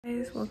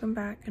Guys, welcome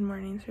back. Good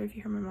morning. So if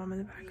you hear my mom in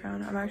the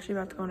background, I'm actually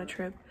about to go on a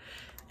trip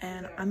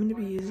and I'm going to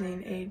be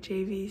using a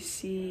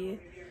JVC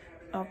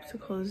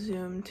optical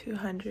zoom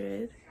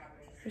 200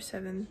 or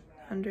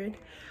 700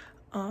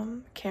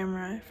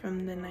 camera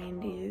from the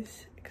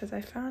 90s because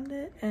I found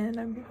it and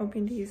I'm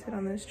hoping to use it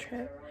on this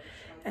trip.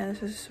 And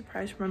this is a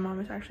surprise for my mom.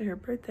 It's actually her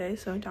birthday,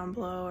 so down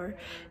below or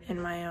in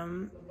my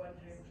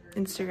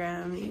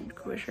Instagram, you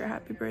can wish her a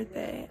happy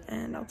birthday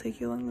and I'll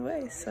take you along the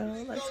way. So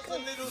let's go.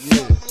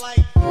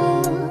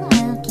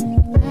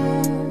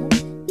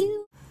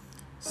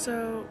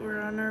 So we're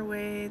on our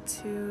way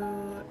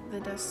to the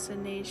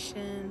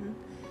destination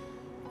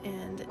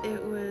and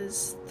it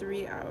was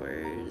 3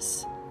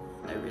 hours.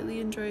 I really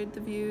enjoyed the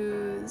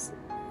views.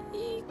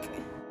 Eek.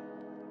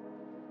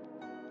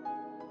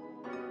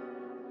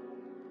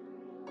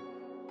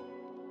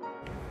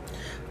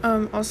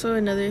 Also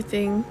another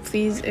thing,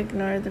 please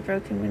ignore the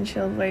broken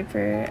windshield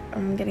wiper.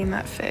 I'm getting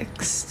that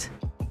fixed.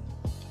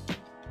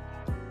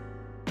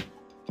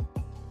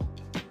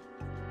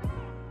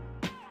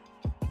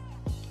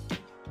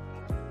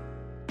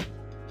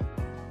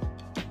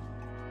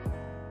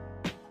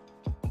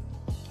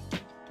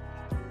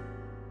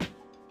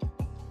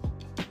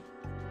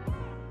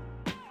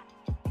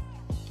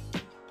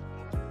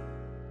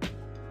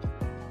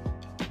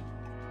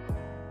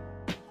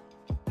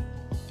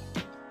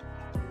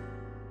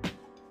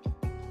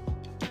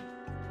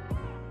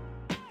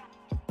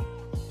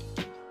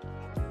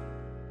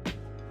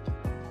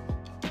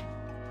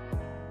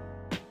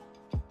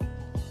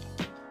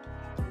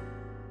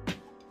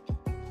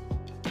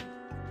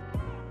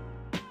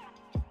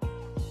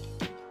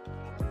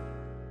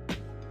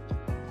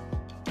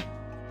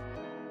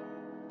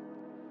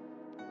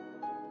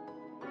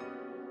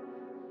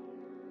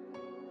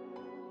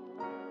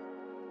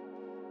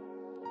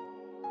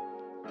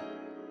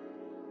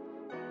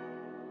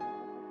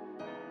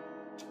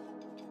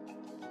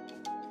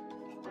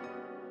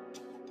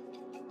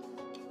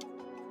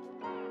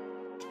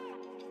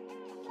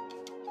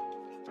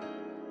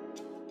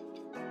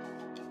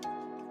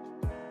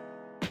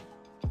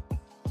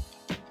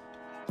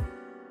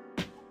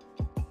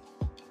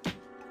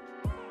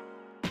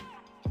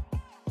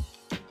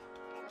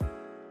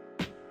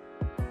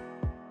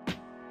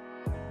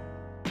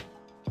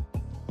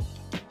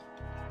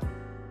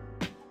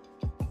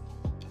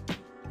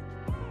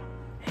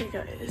 Hey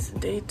guys,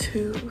 day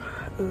 2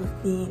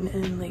 of being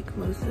in Lake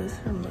Moses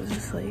or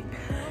Moseslake.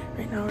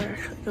 Right now we're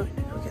actually going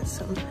to go get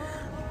some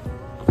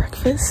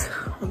breakfast.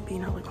 I'm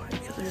being hella quiet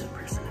because there's a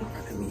person in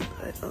front of me,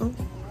 but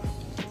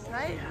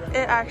tonight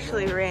it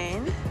actually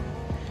rained.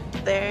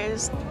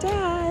 There's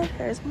dad,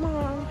 there's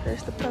mom,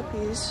 there's the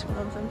puppies.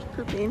 Mom's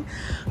pooping.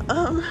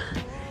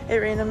 It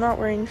rained. I'm not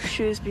wearing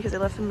shoes because I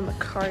left them in the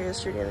car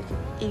yesterday like an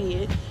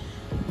idiot.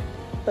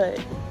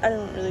 But I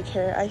don't really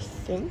care. I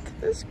think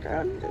this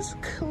ground is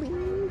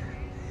clean,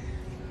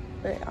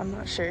 but I'm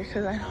not sure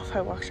because I know if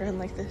I walked around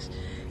like this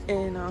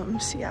in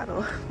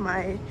Seattle,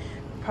 I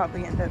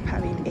probably end up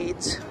having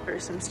AIDS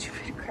or some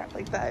stupid crap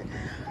like that.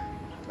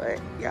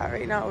 But yeah,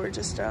 right now we're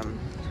just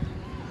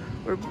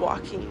we're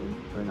walking.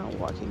 We're not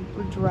walking.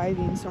 We're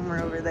driving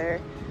somewhere over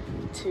there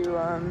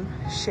to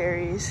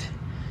Sherry's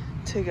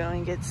to go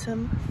and get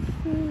some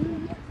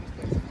food.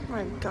 Oh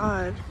my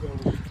god.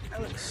 I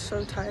look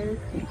so tired.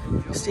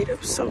 I stayed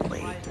up so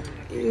late.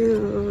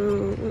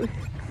 Ew.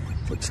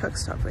 The truck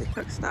stop, right?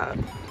 Truck stop.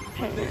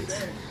 And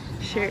it's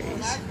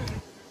Sherry's.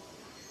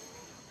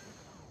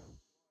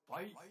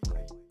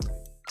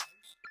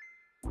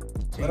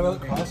 What about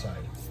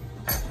cross-eyed?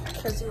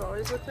 Because you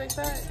always look like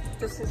that?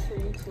 This is for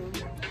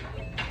YouTube.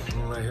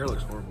 Well, my hair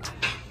looks horrible.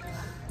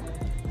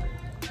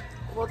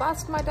 Well,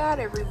 that's my dad,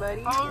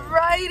 everybody.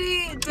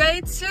 Alrighty, day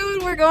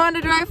 2. We're going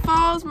to Dry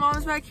Falls.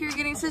 Mom's back here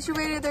getting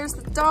situated. There's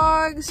the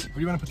dogs. Where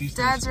do you want to put these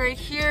Dad's things? right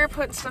here,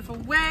 putting stuff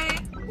away.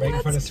 Right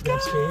in front of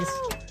Script's face?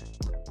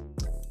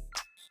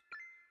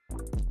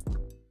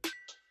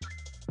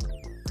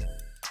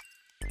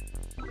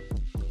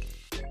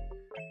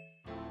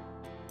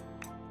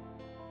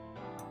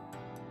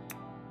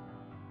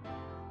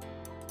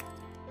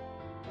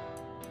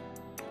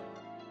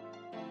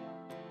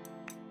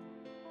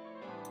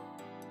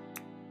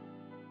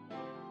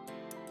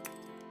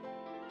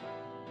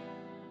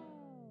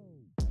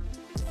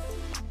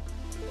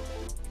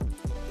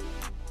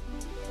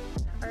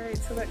 Alright,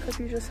 so that clip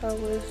you just saw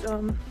was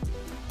of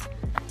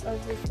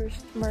the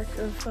first mark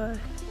of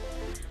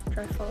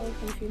Dry Falls.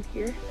 You can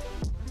hear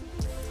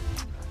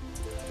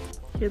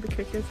the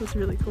crickets. It's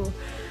really cool.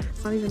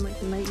 It's not even like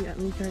night yet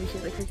and you can already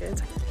hear the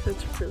crickets.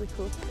 It's really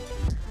cool.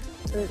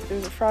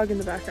 There's a frog in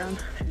the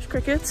background. There's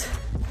crickets.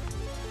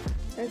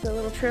 There's a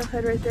little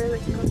trailhead right there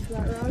that can go to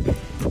that rock.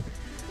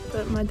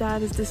 But my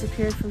dad has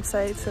disappeared from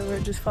sight, so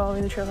we're just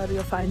following the trailhead to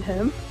go find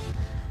him.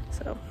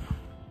 So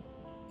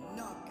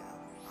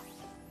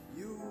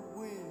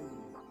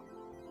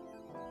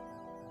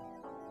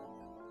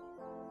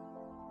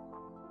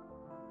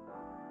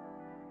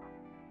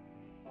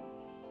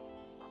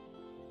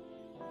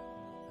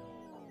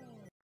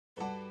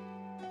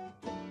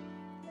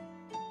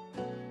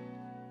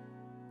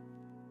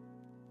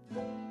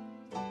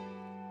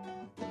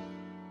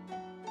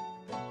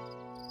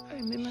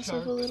I made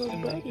myself a little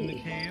buddy. In the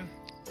cave.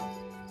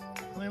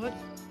 I mean,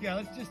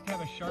 let's just have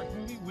a shark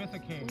movie with a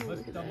cave. Ooh,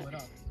 let's double it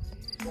up.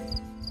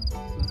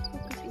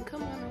 Focusing.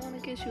 Come on, I want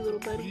to kiss you, little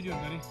buddy. What are you doing,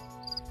 buddy?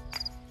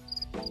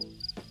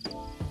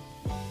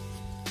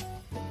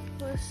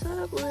 What's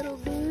up, little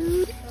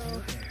dude?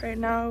 Right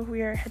now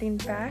we are heading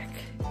back.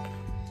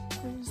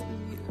 Where's the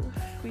view?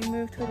 We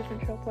moved to a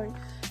different trail point.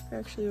 We're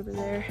actually over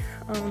there.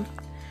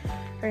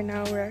 Right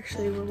now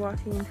we're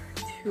walking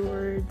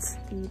towards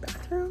the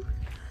bathroom.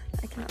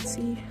 I cannot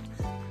see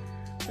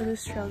where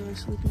this trail goes.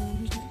 Sleeping on.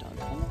 Here's my dog.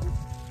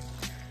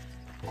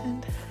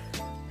 And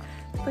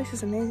this place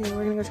is amazing.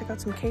 We're gonna go check out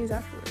some caves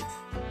afterwards.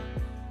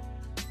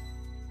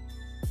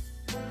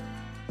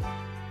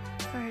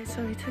 Alright,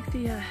 so we took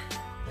the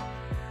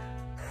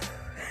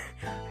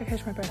I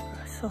catch my breath,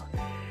 bro. So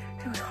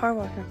it was hard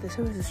walking up this.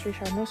 It was a straight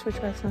shot, no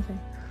switchbacks, nothing.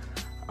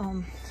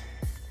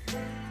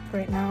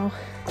 Right now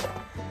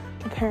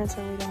my parents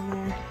are way down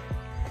there,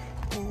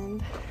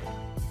 and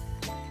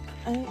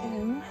I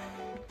am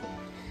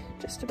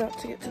just about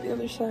to get to the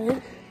other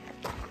side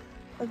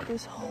of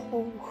this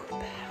whole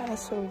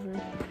Passover.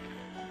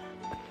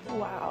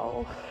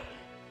 Wow.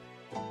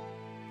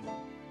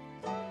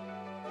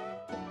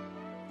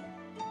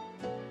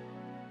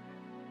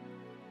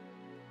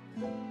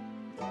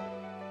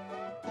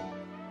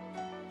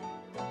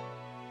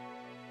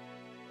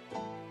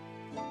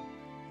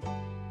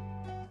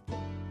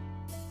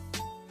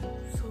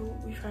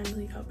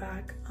 Finally got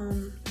back.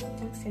 I'm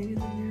standing in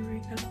the mirror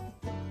right now,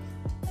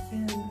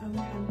 and I'm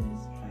kind of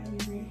just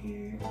vibing right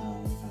here.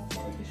 About to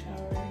take a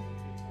shower,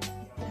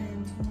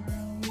 and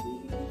tomorrow we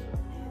leave,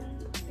 and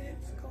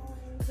it's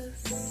going to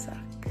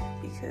suck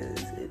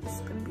because it's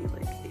gonna be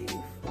like a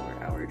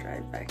 4-hour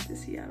drive back to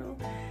Seattle.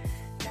 I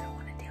don't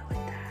want to deal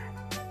with that,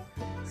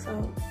 so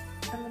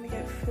I'm gonna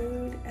get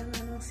food, and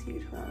then I'll see you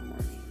tomorrow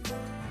morning.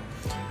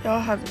 Y'all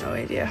have no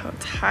idea how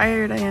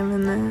tired I am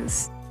in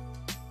this.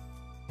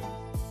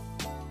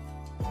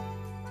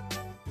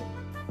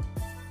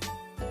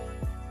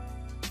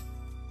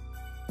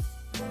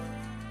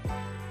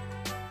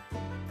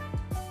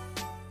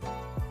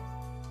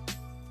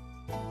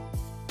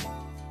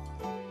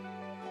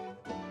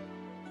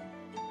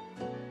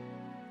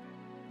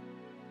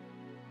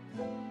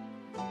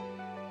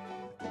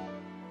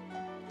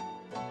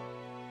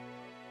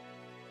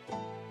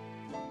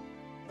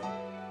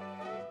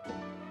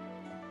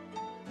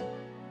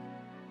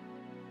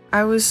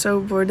 I was so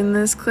bored in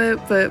this clip,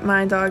 but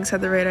my dogs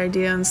had the right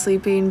idea on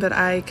sleeping, but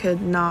I could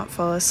not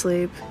fall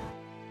asleep.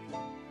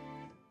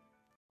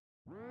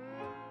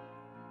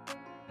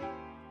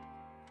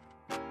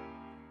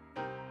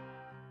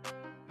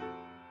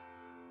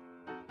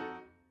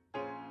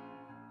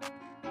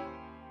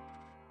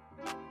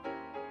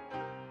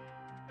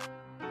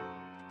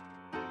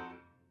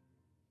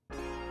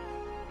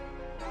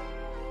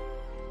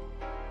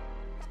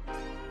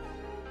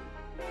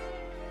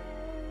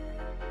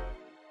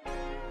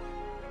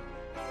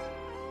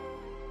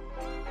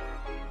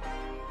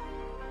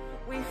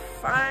 We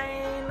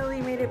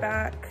finally made it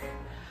back.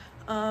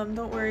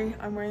 Don't worry,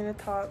 I'm wearing a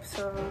top,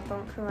 so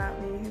don't come at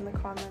me in the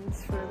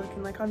comments for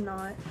looking like I'm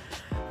not.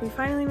 We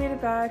finally made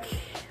it back.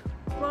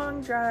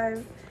 Long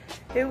drive.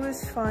 It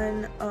was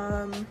fun.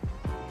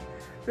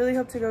 Really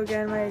hope to go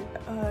again. It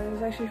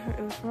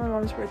was for my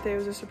mom's birthday. It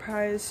was a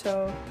surprise,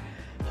 so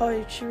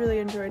she really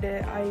enjoyed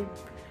it. I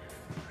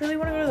really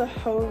want to go to the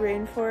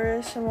Heyyyyy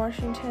rainforest in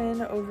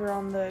Washington over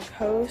on the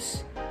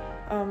coast,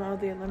 or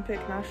the Olympic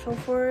National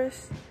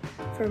Forest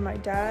for my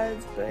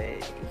dad's,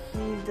 but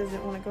he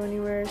doesn't want to go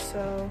anywhere,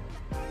 so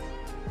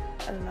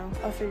I don't know,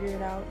 I'll figure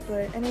it out.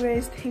 But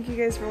anyways, thank you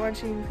guys for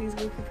watching. Please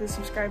go click the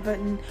subscribe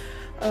button,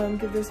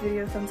 give this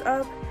video a thumbs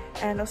up,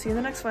 and I'll see you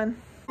in the next one.